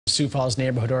Sioux Falls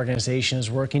neighborhood organization is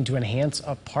working to enhance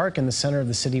a park in the center of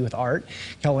the city with art.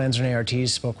 Kel Lanzer and ART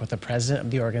spoke with the president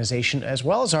of the organization as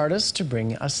well as artists to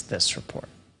bring us this report.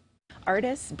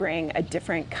 Artists bring a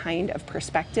different kind of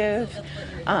perspective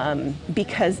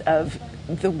because of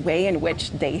the way in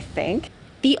which they think.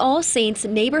 The All Saints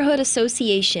Neighborhood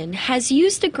Association has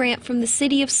used a grant from the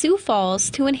city of Sioux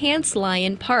Falls to enhance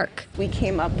Lyon Park. We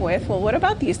came up with, well, what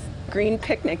about these green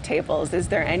picnic tables? Is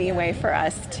there any way for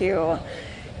us to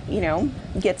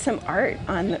get some art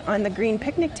on the green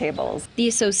picnic tables? The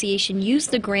association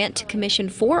used the grant to commission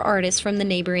 4 artists from the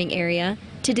neighboring area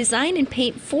to design and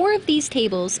paint 4 of these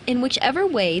tables in whichever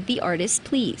way the artist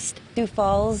pleased. Sioux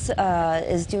Falls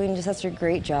is doing just such a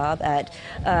great job at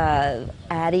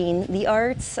adding the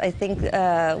arts. I think,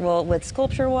 well, with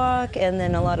Sculpture Walk and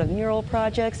then a lot of mural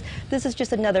projects, this is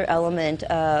just another element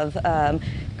of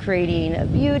creating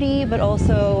beauty, but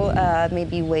also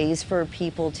maybe ways for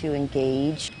people to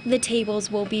engage. The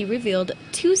tables will be revealed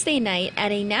Tuesday night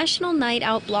at a National Night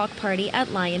Out block party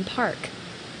at Lyon Park.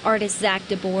 Artist Zach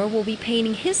DeBoer will be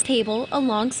painting his table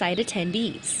alongside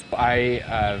attendees.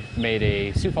 I made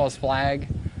a Sioux Falls flag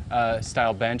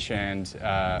style bench, and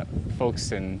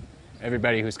folks and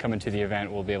everybody who's coming to the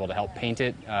event will be able to help paint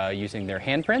it using their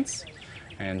handprints.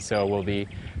 And so we'll be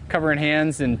covering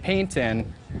hands in paint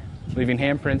and leaving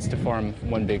handprints to form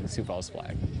one big Sioux Falls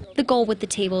flag. The goal with the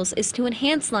tables is to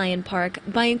enhance Lyon Park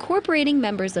by incorporating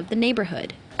members of the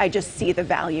neighborhood. I just see the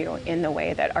value in the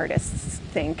way that artists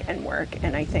think and work,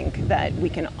 and I think that we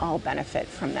can all benefit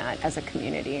from that as a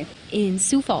community. In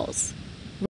Sioux Falls,